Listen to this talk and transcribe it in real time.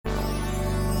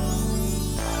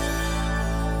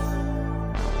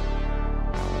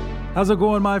How's it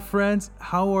going, my friends?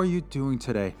 How are you doing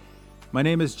today? My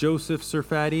name is Joseph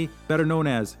Surfati, better known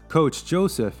as Coach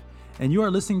Joseph, and you are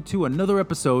listening to another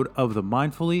episode of the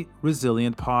Mindfully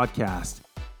Resilient podcast.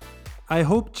 I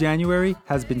hope January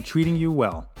has been treating you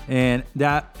well and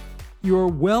that you're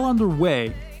well on the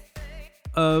way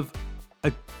of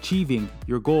achieving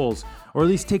your goals, or at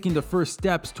least taking the first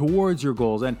steps towards your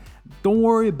goals. And don't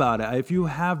worry about it. If you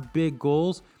have big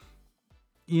goals,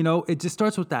 it just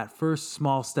starts with that first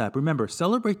small step. Remember,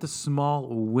 celebrate the small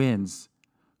wins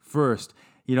first.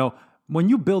 When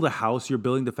you build a house, you're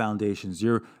building the foundations.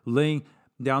 You're laying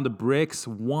down the bricks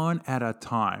one at a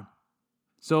time.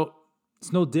 So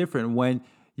it's no different when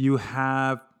you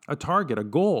have a target, a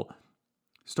goal.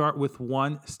 Start with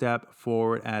one step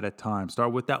forward at a time.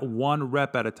 Start with that one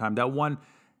rep at a time, that one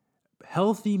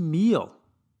healthy meal,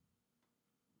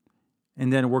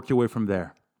 and then work your way from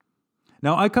there.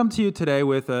 Now, I come to you today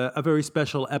with a very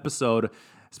special episode.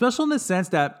 Special in the sense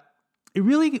that it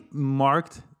really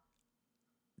marked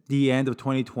the end of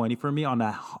 2020 for me on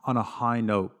a high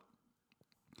note.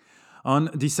 On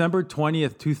December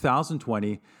 20th,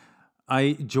 2020,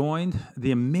 I joined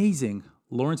the amazing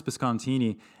Lawrence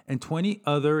Biscontini and 20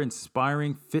 other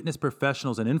inspiring fitness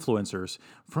professionals and influencers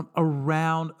from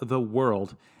around the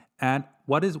world at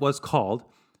what was called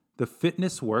the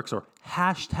FitnessWorks, or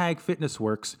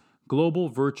 #FitnessWorks, Global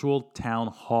Virtual Town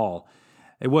Hall.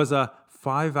 It was a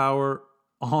 5-hour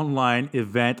online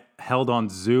event held on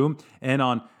Zoom and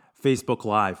on Facebook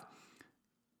Live.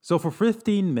 So for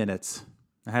 15 minutes,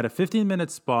 I had a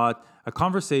 15-minute spot, a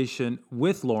conversation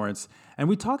with Lawrence, and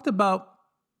we talked about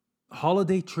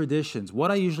holiday traditions,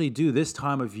 what I usually do this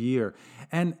time of year,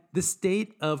 and the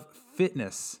state of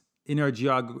fitness in our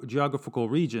geographical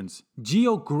regions,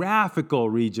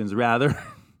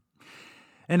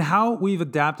 and how we've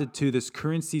adapted to this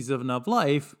current season of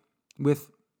life with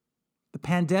the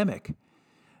pandemic.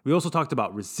 We also talked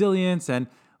about resilience, and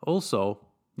also,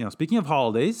 speaking of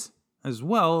holidays as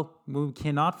well, we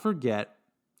cannot forget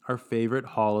our favorite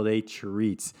holiday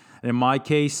treats. And in my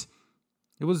case,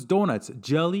 it was donuts,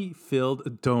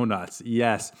 jelly-filled donuts.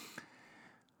 Yes.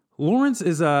 Lawrence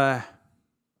is a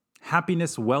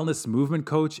happiness, wellness movement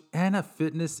coach and a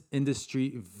fitness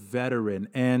industry veteran.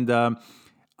 And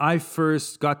I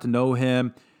first got to know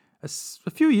him a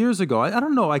few years ago. I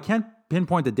don't know. I can't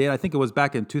pinpoint the date. I think it was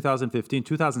back in 2015,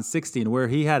 2016, where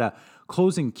he had a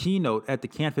closing keynote at the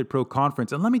CanFit Pro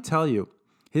conference. And let me tell you,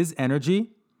 his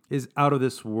energy is out of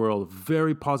this world.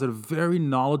 Very positive, very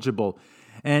knowledgeable.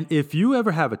 And if you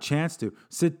ever have a chance to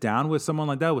sit down with someone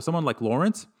like that, with someone like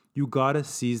Lawrence, you got to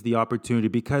seize the opportunity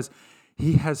because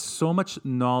he has so much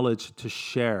knowledge to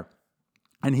share.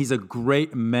 And he's a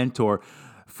great mentor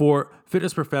for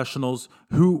fitness professionals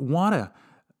who want to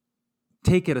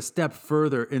take it a step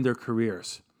further in their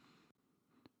careers.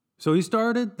 So he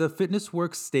started the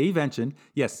FitnessWorks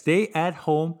Stay at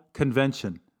Home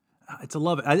Convention. It's a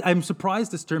love it. I'm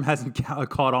surprised this term hasn't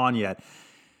caught on yet.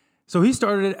 So he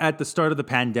started it at the start of the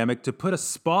pandemic to put a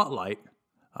spotlight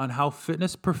on how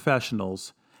fitness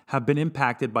professionals have been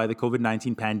impacted by the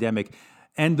COVID-19 pandemic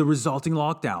and the resulting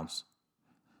lockdowns.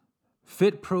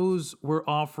 Fit pros were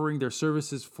offering their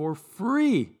services for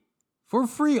free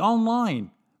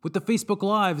online with the Facebook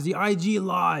Lives, the IG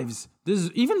Lives, there's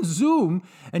even Zoom,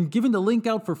 and giving the link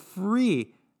out for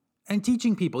free and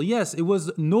teaching people. Yes, it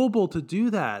was noble to do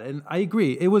that, and I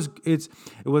agree. It was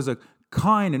a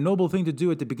kind and noble thing to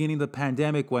do at the beginning of the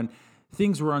pandemic when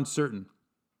things were uncertain.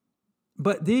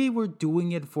 But they were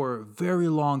doing it for a very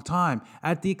long time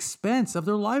at the expense of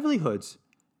their livelihoods.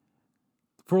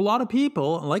 For a lot of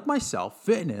people, like myself,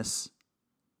 fitness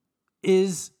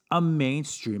is a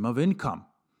mainstream of income.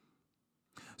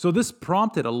 So this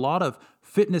prompted a lot of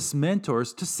fitness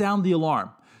mentors to sound the alarm,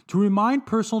 to remind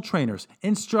personal trainers,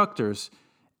 instructors,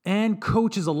 and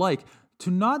coaches alike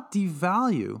to not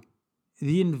devalue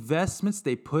the investments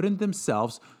they put in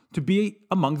themselves to be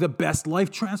among the best life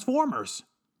transformers.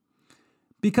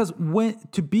 Because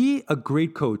to be a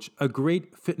great coach, a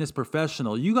great fitness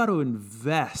professional, you got to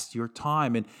invest your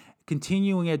time in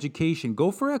continuing education.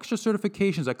 Go for extra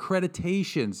certifications,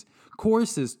 accreditations,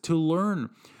 courses to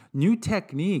learn new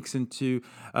techniques into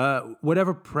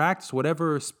whatever practice,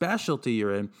 whatever specialty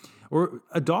you're in, or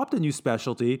adopt a new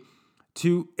specialty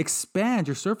to expand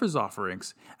your service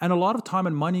offerings. And a lot of time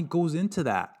and money goes into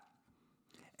that.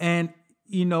 And,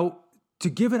 to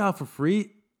give it out for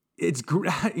free, it's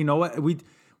great.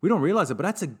 We don't realize it, but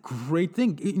that's a great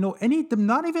thing.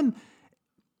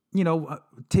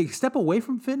 Take a step away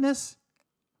from fitness.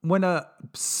 When a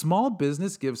small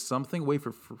business gives something away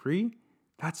for free,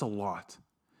 that's a lot.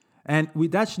 And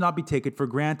that should not be taken for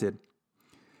granted.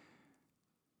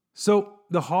 So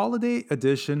the holiday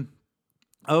edition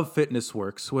of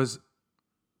FitnessWorks was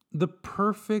the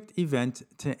perfect event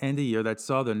to end a year that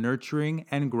saw the nurturing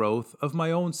and growth of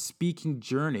my own speaking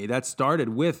journey that started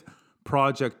with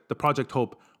the Project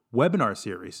Hope webinar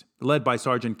series, led by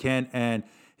Sergeant Ken and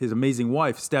his amazing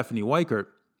wife, Stephanie Weichert.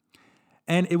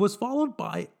 And it was followed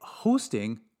by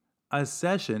hosting a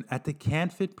session at the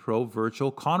CanFit Pro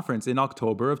virtual conference in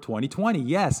October of 2020.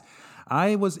 Yes,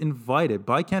 I was invited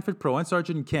by CanFit Pro and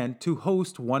Sergeant Ken to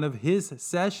host one of his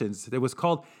sessions. It was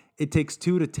called It Takes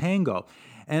Two to Tango.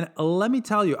 And let me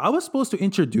tell you, I was supposed to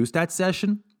introduce that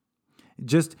session,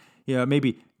 just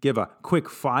maybe give a quick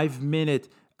 5-minute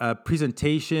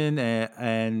presentation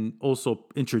and also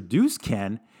introduce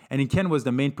Ken. And Ken was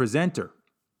the main presenter.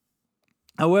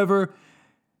 However,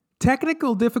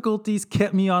 technical difficulties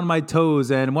kept me on my toes,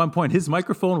 and at one point his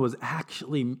microphone was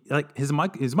actually his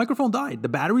microphone died. The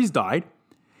batteries died,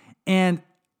 and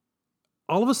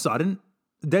all of a sudden,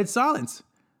 dead silence.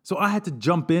 So I had to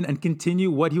jump in and continue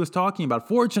what he was talking about.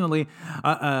 Fortunately,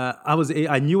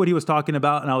 I knew what he was talking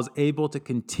about, and I was able to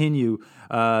continue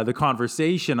the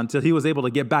conversation until he was able to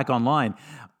get back online.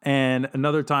 And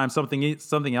another time,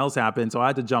 something else happened, so I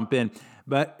had to jump in.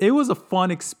 But it was a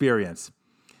fun experience.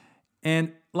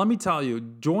 And let me tell you,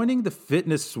 joining the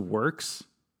FitnessWorks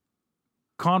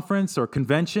conference or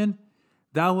convention,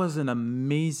 that was an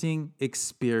amazing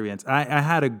experience. I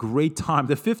had a great time.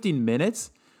 The 15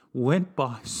 minutes went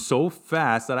by so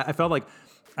fast that I felt like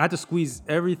I had to squeeze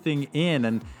everything in,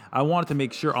 and I wanted to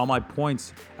make sure all my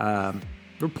points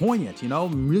were poignant,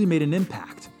 really made an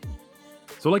impact.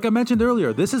 So like I mentioned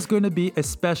earlier, this is going to be a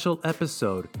special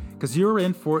episode because you're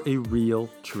in for a real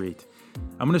treat.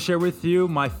 I'm going to share with you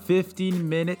my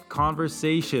 15-minute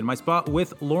conversation, my spot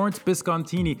with Lawrence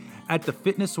Biscontini at the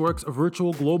FitnessWorks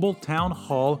Virtual Global Town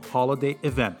Hall Holiday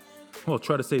event. Well,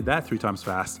 try to say that 3 times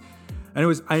fast.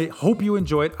 Anyways, I hope you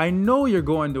enjoy it. I know you're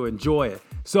going to enjoy it.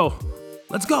 So,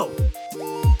 let's go.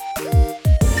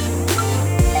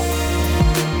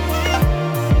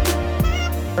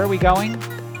 Where are we going?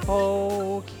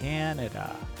 Oh,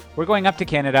 Canada. We're going up to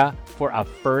Canada for a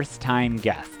first-time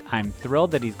guest. I'm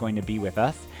thrilled that he's going to be with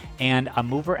us. And a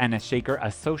mover and a shaker, a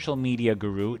social media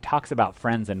guru, talks about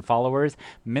friends and followers,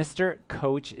 Mr.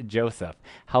 Coach Joseph.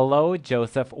 Hello,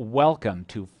 Joseph. Welcome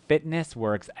to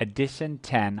FitnessWorks Edition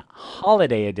 10,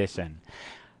 Holiday Edition.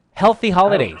 Healthy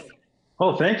holidays.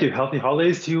 Oh, thank you. Healthy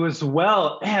holidays to you as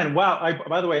well. And wow,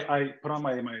 by the way, I put on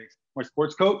my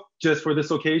sports coat just for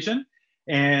this occasion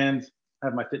and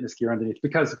have my fitness gear underneath,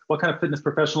 because what kind of fitness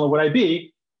professional would I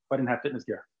be if I didn't have fitness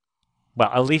gear? Well,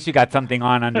 at least you got something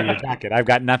on under your jacket. I've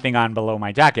got nothing on below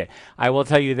my jacket. I will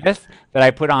tell you this, that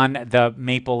I put on the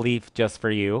maple leaf just for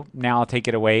you. Now I'll take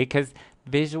it away because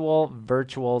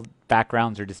virtual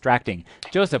backgrounds are distracting.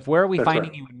 Joseph, where are we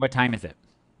finding you and what time is it?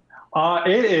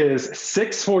 It is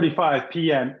 6:45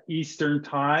 p.m. Eastern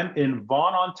Time in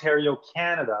Vaughan, Ontario,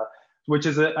 Canada, which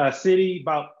is a city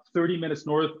about 30 minutes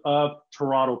north of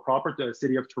Toronto proper, the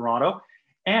city of Toronto.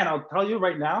 And I'll tell you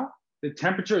right now, the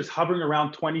temperature is hovering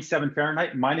around 27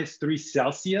 Fahrenheit, -3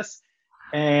 Celsius.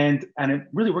 And I'm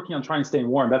really working on trying to stay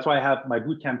warm. That's why I have my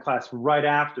boot camp class right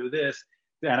after this.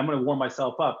 And I'm going to warm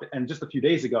myself up. And just a few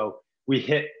days ago, we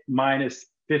hit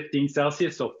 -15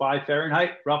 Celsius, so 5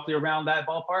 Fahrenheit, roughly around that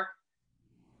ballpark.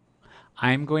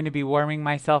 I'm going to be warming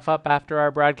myself up after our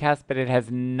broadcast, but it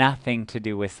has nothing to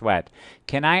do with sweat.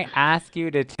 Can I ask you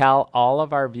to tell all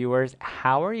of our viewers,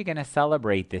 how are you going to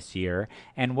celebrate this year?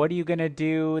 And what are you going to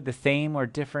do the same or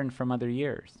different from other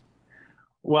years?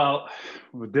 Well,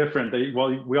 different.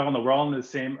 We all know we're all in the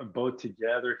same boat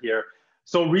together here.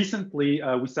 So recently,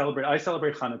 I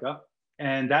celebrate Hanukkah,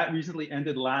 and that recently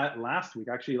ended last week,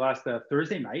 actually last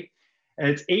Thursday night. And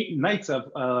it's 8 nights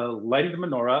of lighting the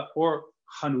menorah, or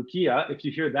Hanukkah. If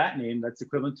you hear that name, that's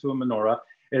equivalent to a menorah.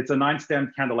 It's a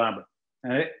 9-stemmed candelabra,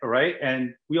 right?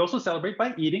 And we also celebrate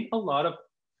by eating a lot of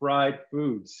fried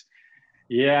foods.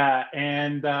 Yeah,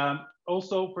 and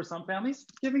also for some families,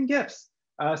 giving gifts.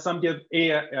 Some give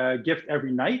a gift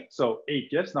every night, so 8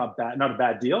 gifts, not a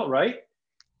bad deal, right?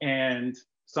 And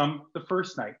some the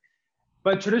first night.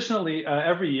 But traditionally,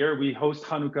 every year we host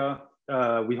Hanukkah.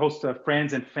 We host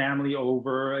friends and family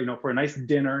over, for a nice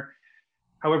dinner.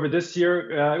 However, this year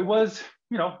it was,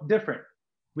 different.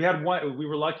 We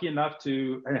were lucky enough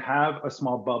to have a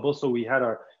small bubble, so we had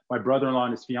my brother-in-law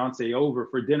and his fiance over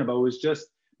for dinner. But it was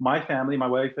just my family, my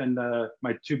wife, and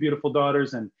my 2 beautiful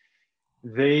daughters, and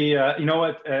they,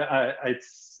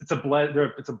 it's a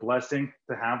blessing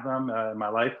to have them in my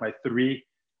life. My 3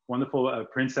 wonderful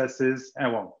princesses,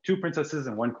 and 2 princesses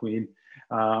and 1 queen,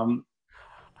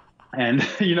 and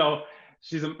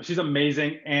she's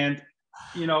amazing. And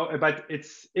but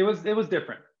it was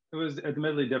different. It was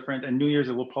admittedly different, and New Year's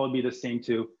it will probably be the same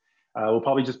too. We'll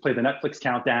probably just play the Netflix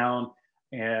countdown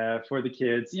for the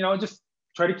kids. Just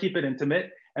try to keep it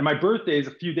intimate. And my birthday is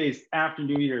a few days after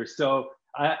New Year's, so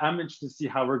I'm interested to see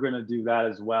how we're going to do that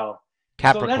as well. So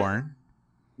that's Capricorn.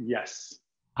 yes,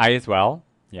 I as well.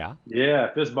 Yeah.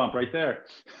 yeah, fist bump right there.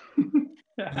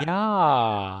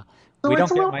 Yeah. So We it's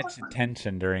don't a get little much fun.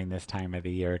 attention during this time of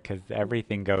the year because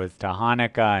everything goes to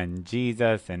Hanukkah and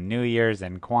Jesus and New Year's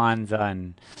and Kwanzaa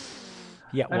and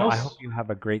yeah, And well, I also, hope you have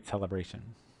a great celebration.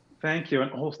 thank you,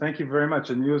 and also thank you very much,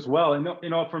 and you as well. And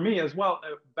for me as well,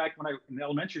 back when I in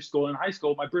elementary school and high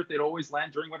school, my birthday would always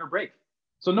land during winter break.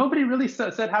 So nobody really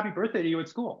said happy birthday to you at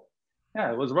school.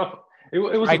 Yeah, it was rough. It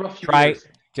was a Try, rough few try, years.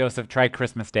 Joseph, try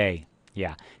Christmas Day.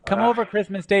 Yeah. Come Uh, over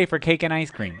Christmas Day for cake and ice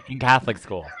cream in Catholic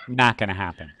school. Not going to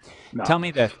happen. no. Tell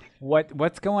me this.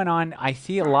 What's going on? I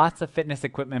see lots of fitness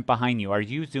equipment behind you. Are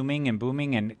you zooming and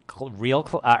booming and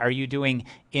are you doing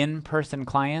in-person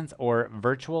clients or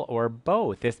virtual or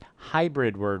both? This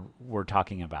hybrid we're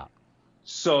talking about.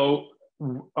 So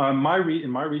in my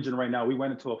region right now, we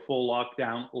went into a full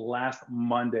lockdown last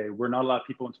Monday. We're not allowed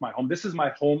people into my home. This is my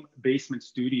home basement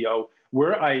studio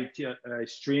where I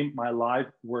stream my live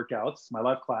workouts, my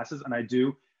live classes, and I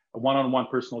do one-on-one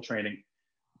personal training.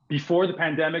 Before the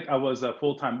pandemic, I was a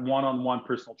full-time one-on-one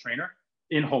personal trainer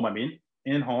in home. I mean,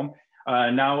 in home.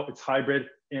 Now it's hybrid.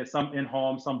 Some in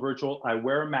home, some virtual. I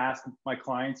wear a mask. My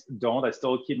clients don't. I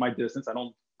still keep my distance. I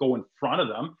don't go in front of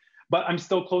them, but I'm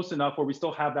still close enough where we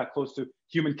still have that close to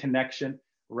human connection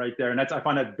right there. And I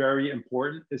find that very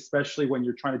important, especially when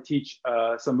you're trying to teach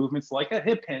some movements like a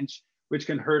hip hinge, which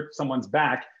can hurt someone's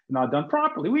back not done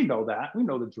properly. We know that. We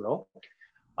know the drill.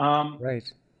 Um, Right.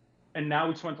 and now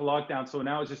we just went to lockdown. So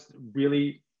now it's just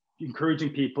really encouraging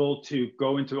people to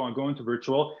go into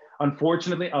virtual.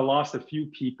 Unfortunately, I lost a few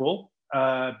people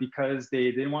because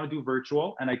they didn't want to do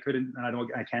virtual, and I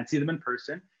can't see them in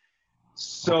person. Okay, but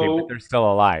So they're still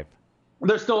alive.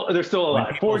 they're still When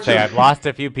alive. people say I've Fortunately, lost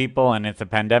a few people and it's a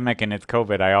pandemic and it's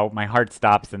COVID, my heart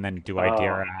stops and then do I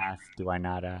dare uh, ask? Do I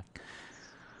not ask?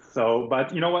 so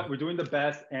but you know what? We're doing the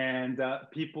best, and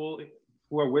people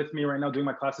who are with me right now doing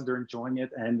my classes, they're enjoying it,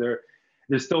 and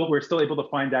we're still able to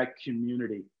find that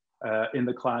community in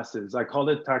the classes. I call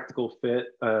it Tactical Fit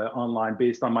online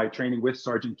based on my training with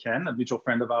Sergeant Ken, a mutual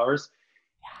friend of ours.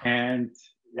 And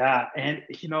yeah, and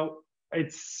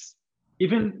it's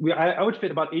I would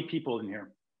fit about 8 people in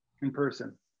here in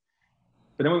person.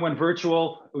 But then we went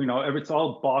virtual. It's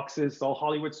all boxes, it's all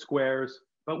Hollywood squares.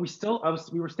 But we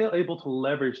were still able to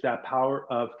leverage that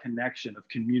power of connection, of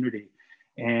community.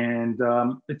 And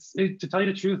to tell you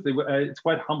the truth, it's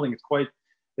quite humbling.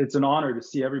 It's an honor to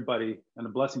see everybody and a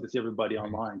blessing to see everybody Right.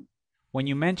 online. When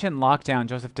you mention lockdown,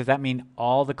 Joseph, does that mean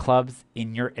all the clubs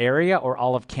in your area or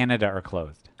all of Canada are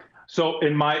closed? So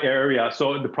in my area,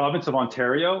 so the province of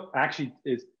Ontario actually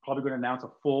is probably going to announce a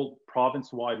full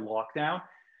province-wide lockdown.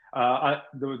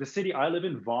 The city I live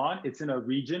in, Vaughan, it's in a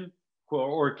region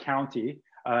or county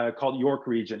called York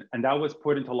Region, and that was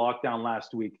put into lockdown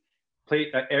last week.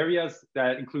 Areas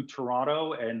that include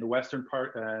Toronto and the western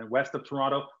part, west of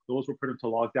Toronto, those were put into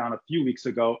lockdown a few weeks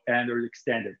ago, and they're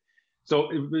extended. So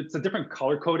it's a different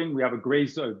color coding. We have a gray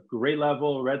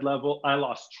level, red level. I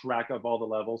lost track of all the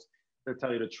levels, to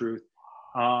tell you the truth.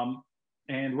 Um,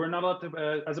 and we're not allowed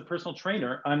to, as a personal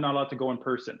trainer, I'm not allowed to go in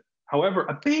person. However,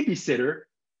 a babysitter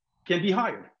can be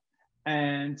hired.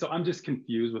 And so I'm just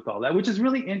confused with all that, which is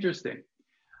really interesting.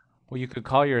 Well, you could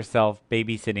call yourself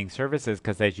babysitting services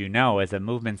because, as you know, as a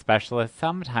movement specialist,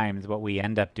 sometimes what we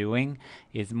end up doing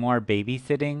is more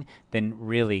babysitting than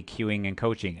really cueing and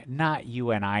coaching. Not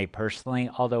you and I personally,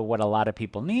 although what a lot of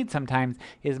people need sometimes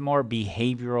is more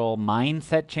behavioral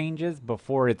mindset changes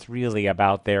before it's really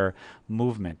about their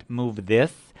movement. Move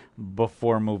this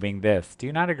before moving this. Do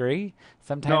you not agree? No,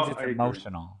 Sometimes it's I agree.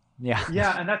 emotional. Yeah.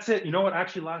 Yeah, and that's it. You know what?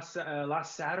 Actually,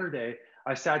 last Saturday,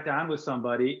 I sat down with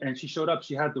somebody, and she showed up.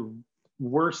 She had the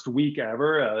worst week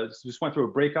ever. Just went through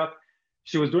a breakup.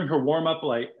 She was doing her warm up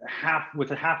like with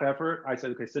a half effort. I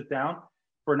said, "Okay, sit down."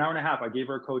 For an hour and a half, I gave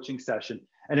her a coaching session.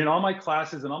 And in all my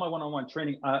classes and all my one-on-one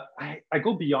training, I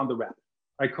go beyond the rep.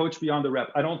 I coach beyond the rep.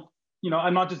 I don't,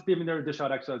 I'm not just giving there to dish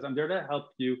out exercise. I'm there to help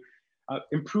you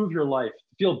improve your life,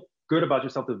 feel good about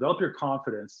yourself, develop your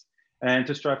confidence, and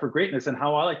to strive for greatness. And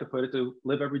how I like to put it, to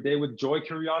live every day with joy,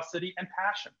 curiosity, and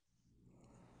passion.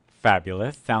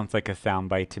 Fabulous. Sounds like a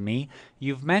soundbite to me.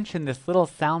 You've mentioned this little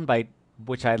soundbite,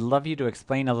 which I'd love you to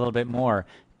explain a little bit more.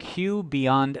 Q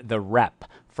beyond the rep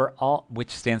for all,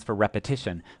 which stands for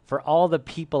repetition, for all the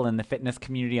people in the fitness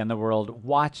community and the world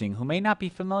watching who may not be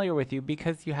familiar with you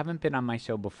because you haven't been on my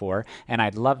show before, and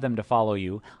I'd love them to follow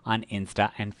you on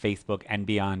Insta and Facebook and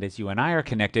beyond as you and I are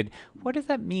connected. What does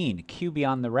that mean, Q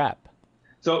beyond the rep?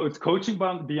 So it's coaching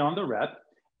beyond the rep,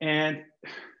 and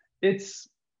it's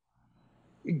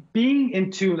being in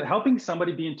tune, helping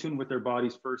somebody be in tune with their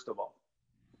bodies, first of all,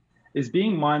 is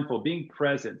being mindful, being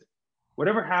present.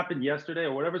 Whatever happened yesterday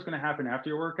or whatever's going to happen after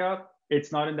your workout,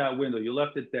 it's not in that window. You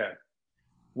left it there.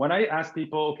 When I ask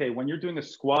people, okay, when you're doing a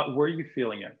squat, where are you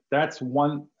feeling it? That's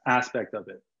one aspect of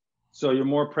it. So you're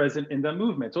more present in the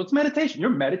movement. So it's meditation. You're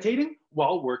meditating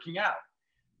while working out.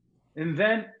 And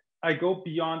then I go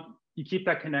beyond, you keep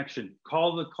that connection.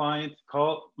 Call the client,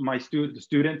 call the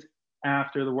student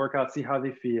after the workout, see how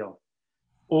they feel.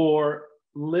 Or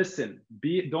listen,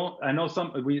 I know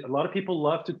a lot of people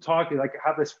love to talk, they like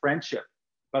have this friendship,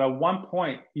 but at one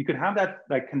point you can have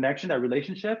that connection, that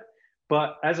relationship,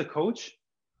 but as a coach,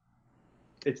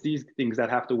 it's these things that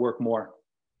have to work more,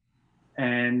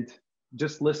 and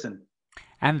just listen.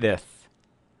 And this,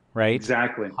 right?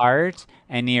 Exactly. Heart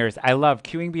and ears. I love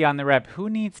queuing beyond the rep. Who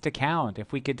needs to count?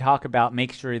 If we could talk about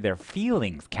make sure their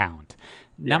feelings count.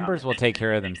 Numbers will take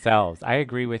care of themselves. I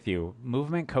agree with you.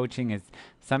 Movement coaching is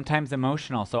sometimes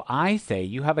emotional. So I say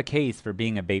you have a case for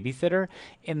being a babysitter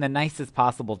in the nicest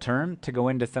possible term to go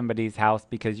into somebody's house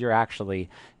because you're actually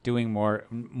doing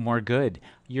more good.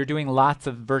 You're doing lots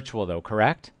of virtual though,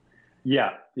 correct?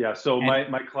 Yeah. So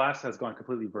my class has gone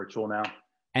completely virtual now.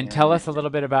 And tell us a little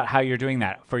bit about how you're doing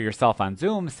that for yourself on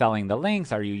Zoom, selling the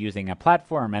links. Are you using a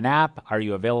platform, an app? Are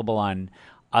you available on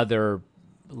other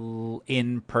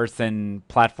in-person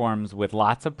platforms with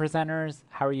lots of presenters?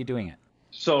 How are you doing it?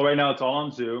 So right now it's all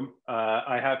on Zoom.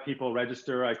 I have people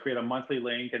register. I create a monthly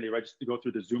link and they go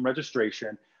through the Zoom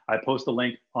registration. I post a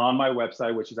link on my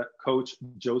website, which is at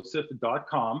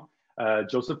coachjoseph.com,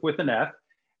 Joseph with an F,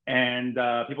 and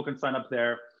people can sign up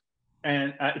there.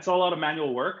 And it's all a lot of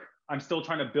manual work. I'm still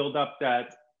trying to build up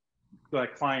that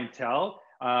clientele.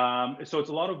 So it's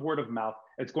a lot of word of mouth.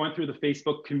 It's going through the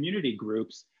Facebook community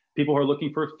groups, people who are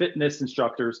looking for fitness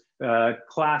instructors,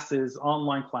 classes,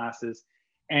 online classes.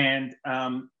 And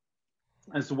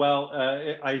as well,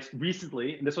 I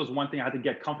recently, and this was one thing I had to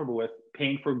get comfortable with,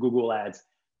 paying for Google Ads.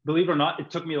 Believe it or not,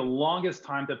 it took me the longest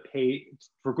time to pay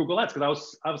for Google Ads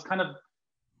because I was kind of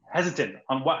hesitant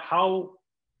on what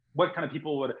kind of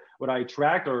people would I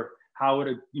attract, or how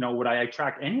would I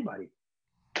attract anybody?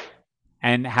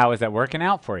 And how is that working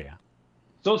out for you?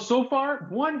 So far,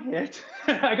 one hit.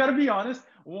 I got to be honest,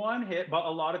 one hit, but a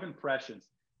lot of impressions.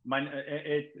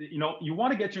 You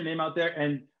want to get your name out there,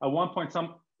 and at one point,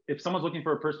 if someone's looking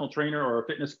for a personal trainer or a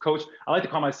fitness coach, I like to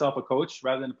call myself a coach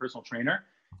rather than a personal trainer.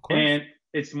 And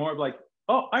it's more of like,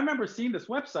 oh, I remember seeing this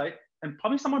website, and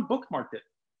probably someone bookmarked it,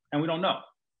 and we don't know.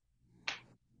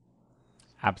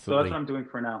 Absolutely. So that's what I'm doing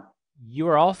for now. You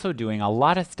are also doing a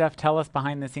lot of stuff. Tell us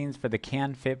behind the scenes for the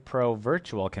CanFit Pro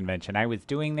virtual convention. I was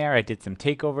doing there. I did some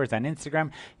takeovers on Instagram.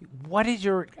 What is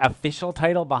your official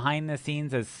title behind the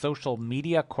scenes as social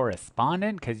media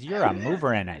correspondent? Because you're a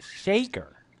mover and a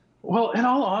shaker. Well, in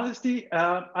all honesty,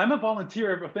 I'm a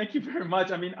volunteer. Thank you very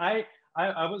much. I mean, I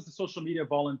was a social media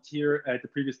volunteer at the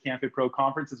previous CanFit Pro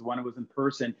conferences when it was in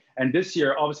person. And this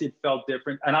year, obviously, it felt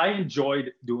different. And I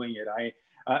enjoyed doing it.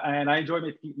 I enjoy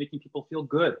making people feel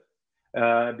good.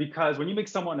 Because when you make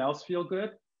someone else feel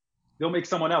good, they'll make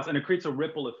someone else, and it creates a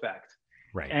ripple effect.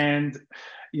 Right. And,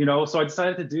 so I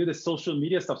decided to do this social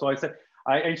media stuff. So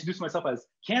I introduced myself as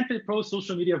CanFit Pro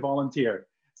social media volunteer.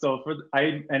 So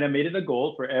I made it a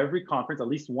goal for every conference, at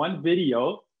least one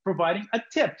video providing a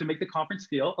tip to make the conference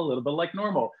feel a little bit like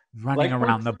normal. Running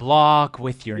around the block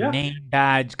with your name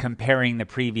badge, comparing the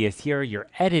previous year, your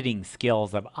editing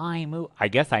skills of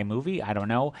iMovie, I don't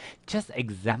know, just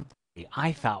exemplary.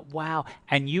 I thought, wow.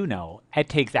 And it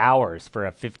takes hours for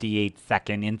a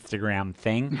 58-second Instagram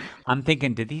thing. I'm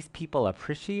thinking, do these people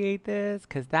appreciate this?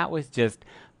 Because that was just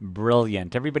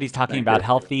brilliant. Everybody's talking about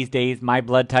health these days. My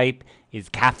blood type is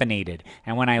caffeinated.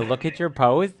 And when I look at your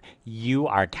post, you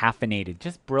are caffeinated.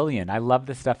 Just brilliant. I love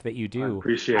the stuff that you do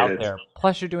out there.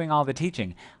 Plus, you're doing all the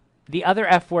teaching. The other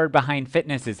F word behind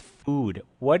fitness is food.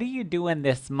 What are you doing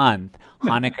this month?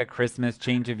 Hanukkah, Christmas,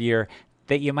 change of year,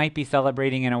 that you might be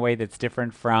celebrating in a way that's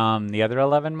different from the other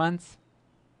 11 months?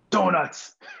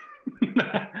 Donuts.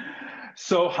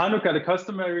 So Hanukkah, the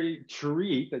customary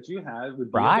treat that you have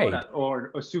would be a donut,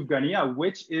 or sufgania,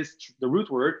 which is the root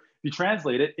word. If you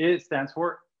translate it, it stands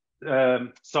for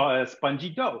spongy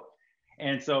dough.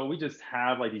 And so we just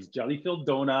have like these jelly-filled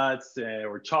donuts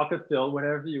or chocolate-filled,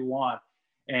 whatever you want.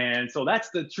 And so that's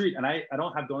the treat. And I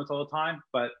don't have donuts all the time,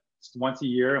 but it's once a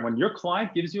year. And when your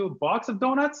client gives you a box of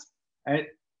donuts, and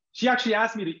she actually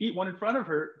asked me to eat one in front of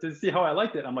her to see how I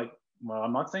liked it. I'm like, well,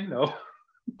 I'm not saying no.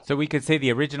 So we could say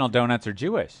the original donuts are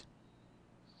Jewish.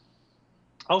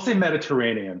 I'll say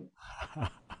Mediterranean.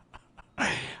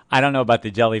 I don't know about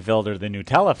the jelly filled or the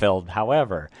Nutella filled.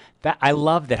 However, that I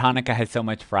love that Hanukkah has so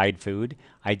much fried food.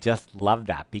 I just love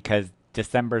that because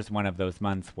December is one of those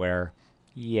months where,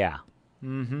 yeah,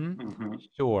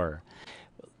 sure.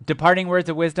 Departing words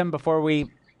of wisdom before we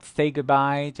say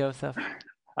goodbye, Joseph.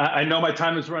 I know my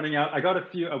time is running out. I got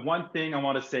one thing I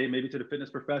want to say maybe to the fitness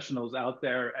professionals out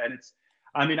there.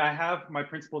 And I have my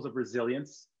principles of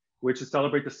resilience, which are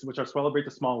celebrate the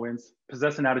small wins,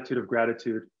 possess an attitude of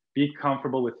gratitude, be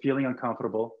comfortable with feeling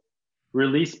uncomfortable,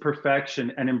 release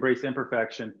perfection and embrace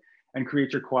imperfection, and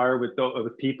create your choir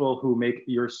with people who make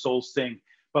your soul sing.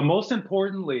 But most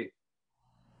importantly,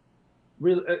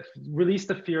 release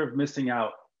the fear of missing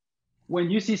out. When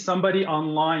you see somebody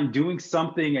online doing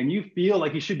something and you feel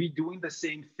like you should be doing the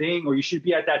same thing, or you should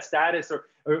be at that status, or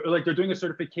like they're doing a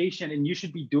certification and you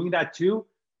should be doing that too,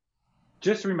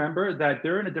 just remember that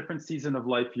they're in a different season of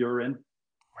life you're in.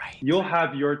 Right. You'll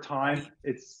have your time.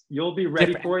 You'll be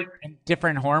ready for it.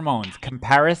 Different hormones.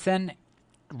 Comparison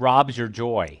robs your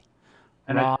joy.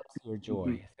 Robs your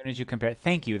joy. As soon as you compare.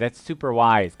 Thank you. That's super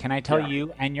wise. Can I tell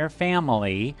you and your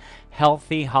family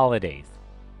healthy holidays?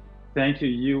 Thank you.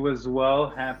 You as well.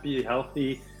 Happy,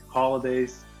 healthy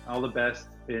holidays. All the best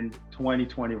in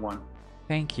 2021.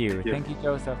 Thank you. Thank you,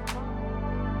 Joseph.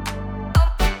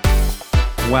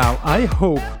 Wow. I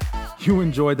hope you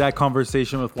enjoyed that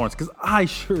conversation with Florence, because I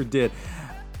sure did.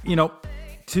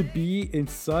 To be in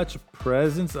such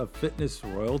presence of fitness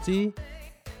royalty,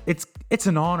 it's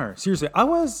an honor. Seriously, I'm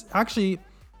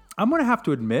going to have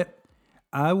to admit,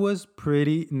 I was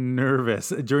pretty nervous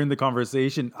during the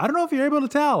conversation. I don't know if you're able to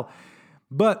tell,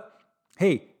 but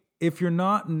hey, if you're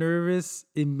not nervous,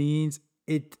 it means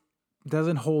it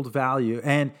doesn't hold value.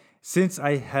 And since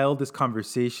I held this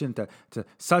conversation to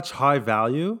such high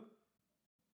value,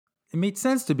 it made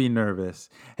sense to be nervous.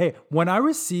 Hey, when I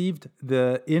received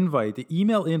the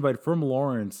email invite from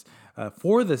Lawrence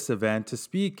for this event to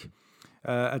speak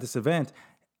at this event,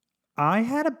 I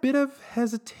had a bit of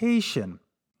hesitation.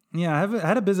 Yeah, I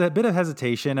had a bit of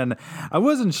hesitation, and I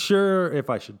wasn't sure if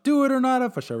I should do it or not,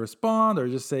 if I should respond or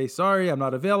just say, sorry, I'm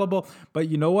not available. But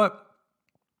you know what?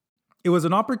 It was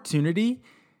an opportunity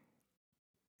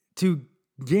to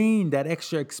gain that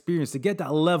extra experience, to get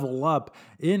that level up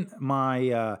in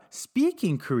my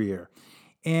speaking career.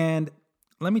 And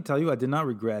let me tell you, I did not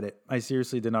regret it. I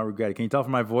seriously did not regret it. Can you tell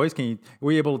from my voice?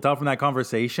 Were you able to tell from that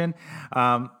conversation?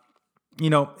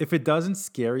 If it doesn't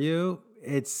scare you,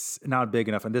 it's not big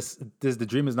enough. And the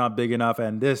dream is not big enough.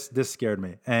 And this scared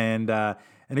me, and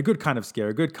in a good kind of scare,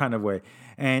 a good kind of way.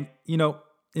 And,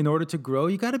 in order to grow,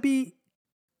 you got to be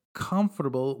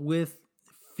comfortable with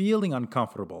feeling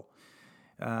uncomfortable.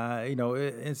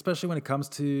 Especially when it comes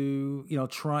to,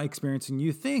 experiencing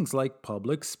new things like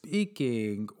public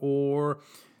speaking or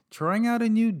trying out a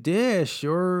new dish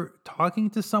or talking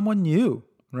to someone new,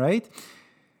 right?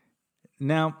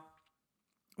 Now,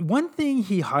 one thing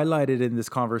he highlighted in this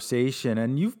conversation,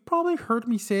 and you've probably heard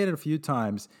me say it a few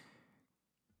times,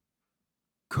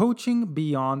 coaching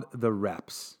beyond the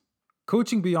reps.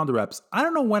 Coaching beyond the reps. I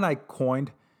don't know when I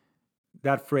coined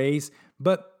that phrase,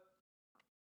 but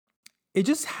it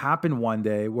just happened one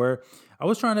day where I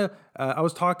was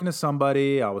talking to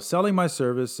somebody, I was selling my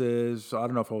services, I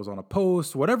don't know if I was on a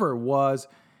post, whatever it was,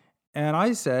 and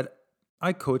I said,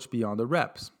 I coach beyond the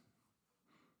reps.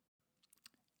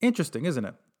 Interesting, isn't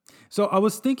it? So I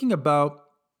was thinking about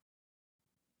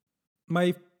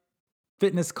my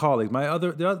fitness colleagues,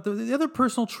 the other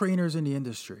personal trainers in the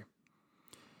industry.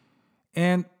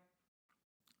 And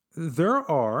there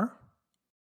are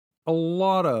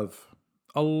a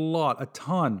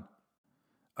ton.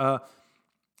 How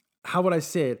would I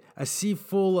say it? A sea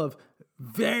full of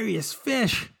various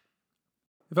fish.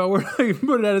 If I were to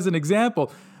put it as an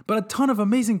example, but a ton of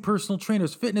amazing personal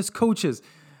trainers, fitness coaches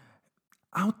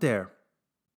out there.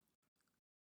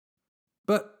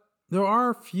 But there are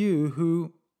a few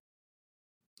who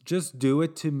just do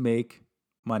it to make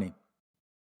money.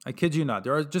 I kid you not.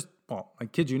 I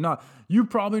kid you not. You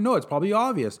probably know, it's probably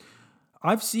obvious.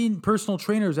 I've seen personal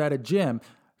trainers at a gym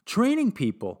training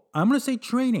people. I'm going to say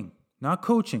training, not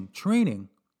coaching, training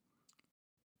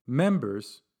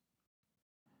members.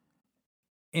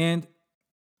 And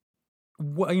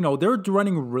they're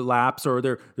running laps or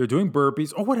they're doing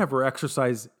burpees or whatever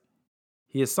exercise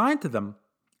he assigned to them,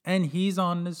 and he's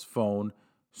on his phone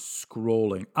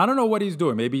scrolling. I don't know what he's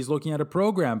doing. Maybe he's looking at a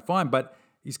program, fine, but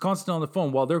He's constantly on the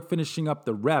phone while they're finishing up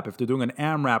the rep, if they're doing an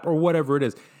AMRAP or whatever it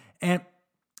is. And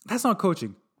that's not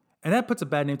coaching. And that puts a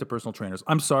bad name to personal trainers.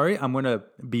 I'm sorry, I'm going to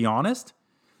be honest.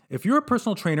 If you're a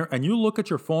personal trainer and you look at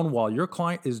your phone while your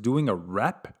client is doing a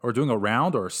rep or doing a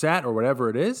round or a set or whatever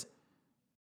it is,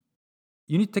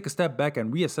 you need to take a step back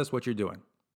and reassess what you're doing.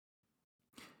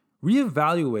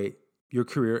 Reevaluate your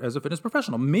career as a fitness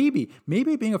professional. Maybe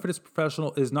being a fitness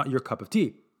professional is not your cup of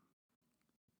tea.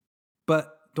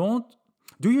 But don't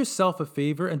do yourself a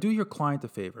favor and do your client a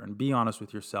favor and be honest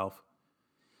with yourself.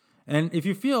 And if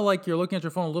you feel like you're looking at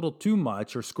your phone a little too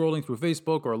much or scrolling through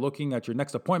Facebook or looking at your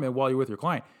next appointment while you're with your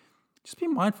client, just be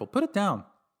mindful. Put it down.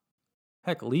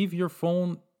 Heck, leave your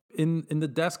phone in the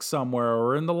desk somewhere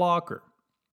or in the locker.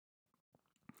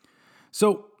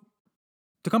 So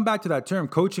to come back to that term,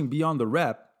 coaching beyond the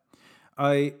rep,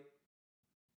 I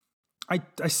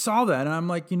saw that and I'm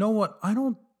like, you know what? I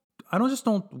don't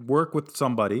work with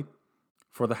somebody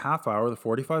for the half hour, the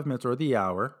 45 minutes, or the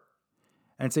hour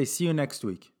and say, see you next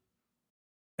week,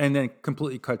 and then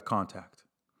completely cut contact.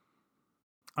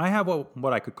 I have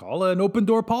what I could call an open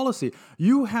door policy.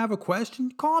 You have a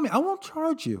question, call me. I won't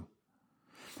charge you.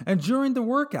 And during the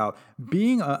workout,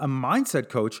 being a mindset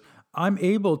coach, I'm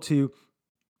able to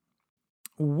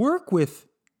work with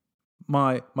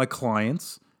my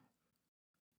clients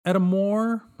at a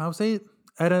more, I would say,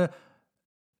 at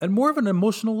more of an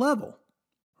emotional level,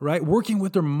 right? Working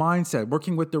with their mindset,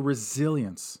 working with their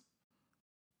resilience.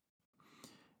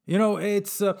 You know,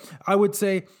 it's, I would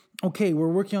say, okay, we're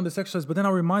working on this exercise, but then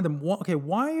I'll remind them, okay,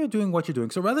 why are you doing what you're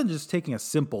doing? So rather than just taking a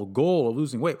simple goal of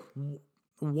losing weight,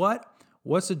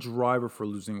 what's the driver for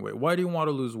losing weight? Why do you want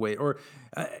to lose weight? Or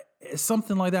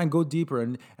something like that, and go deeper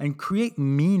and create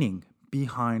meaning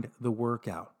behind the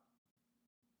workout.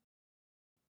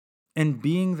 And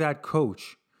being that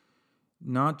coach,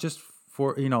 not just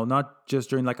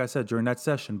during, like I said, during that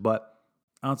session, but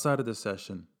outside of the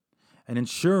session, and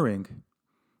ensuring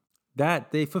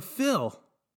that they fulfill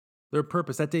their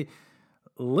purpose, that they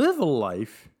live a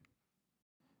life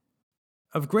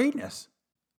of greatness,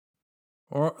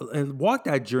 or walk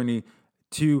that journey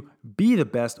to be the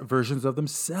best versions of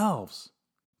themselves,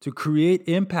 to create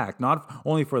impact, not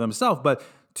only for themselves, but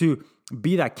to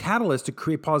be that catalyst to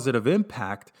create positive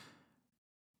impact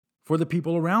for the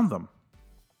people around them.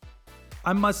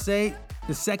 I must say,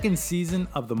 the second season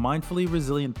of the Mindfully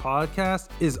Resilient podcast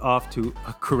is off to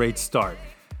a great start.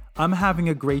 I'm having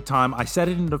a great time. I said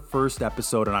it in the first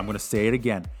episode, and I'm going to say it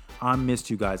again. I missed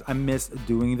you guys. I missed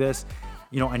doing this.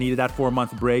 I needed that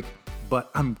 4-month break,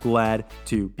 but I'm glad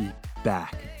to be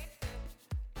back.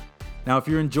 Now, if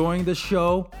you're enjoying the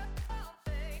show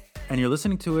and you're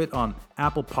listening to it on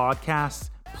Apple Podcasts,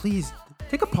 please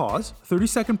take a pause,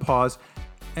 30-second pause,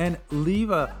 and leave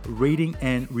a rating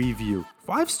and review.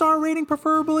 5-star rating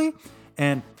preferably,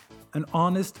 and an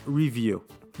honest review.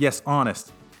 Yes,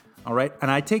 honest. All right. And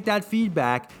I take that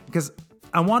feedback because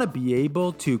I want to be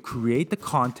able to create the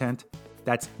content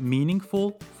that's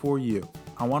meaningful for you.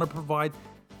 I want to provide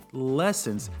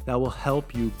lessons that will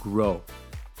help you grow.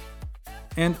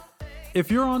 And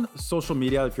if you're on social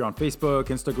media, if you're on Facebook,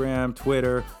 Instagram,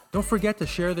 Twitter, don't forget to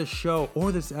share this show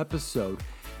or this episode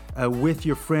with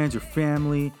your friends, your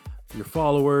family, your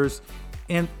followers.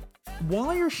 And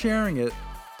while you're sharing it,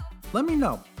 let me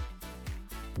know,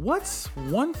 what's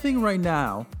one thing right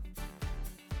now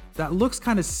that looks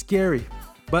kind of scary,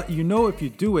 but if you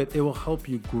do it, it will help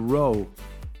you grow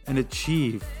and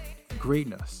achieve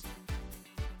greatness.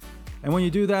 And when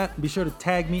you do that, be sure to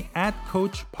tag me at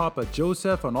Coach Papa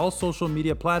Joseph on all social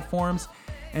media platforms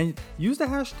and use the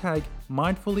hashtag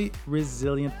Mindfully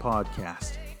Resilient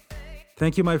Podcast.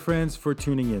 Thank you, my friends, for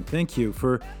tuning in. Thank you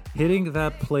for hitting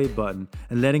that play button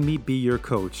and letting me be your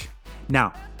coach.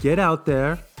 Now, get out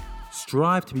there,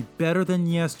 strive to be better than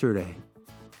yesterday,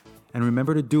 and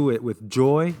remember to do it with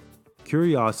joy,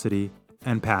 curiosity,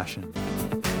 and passion.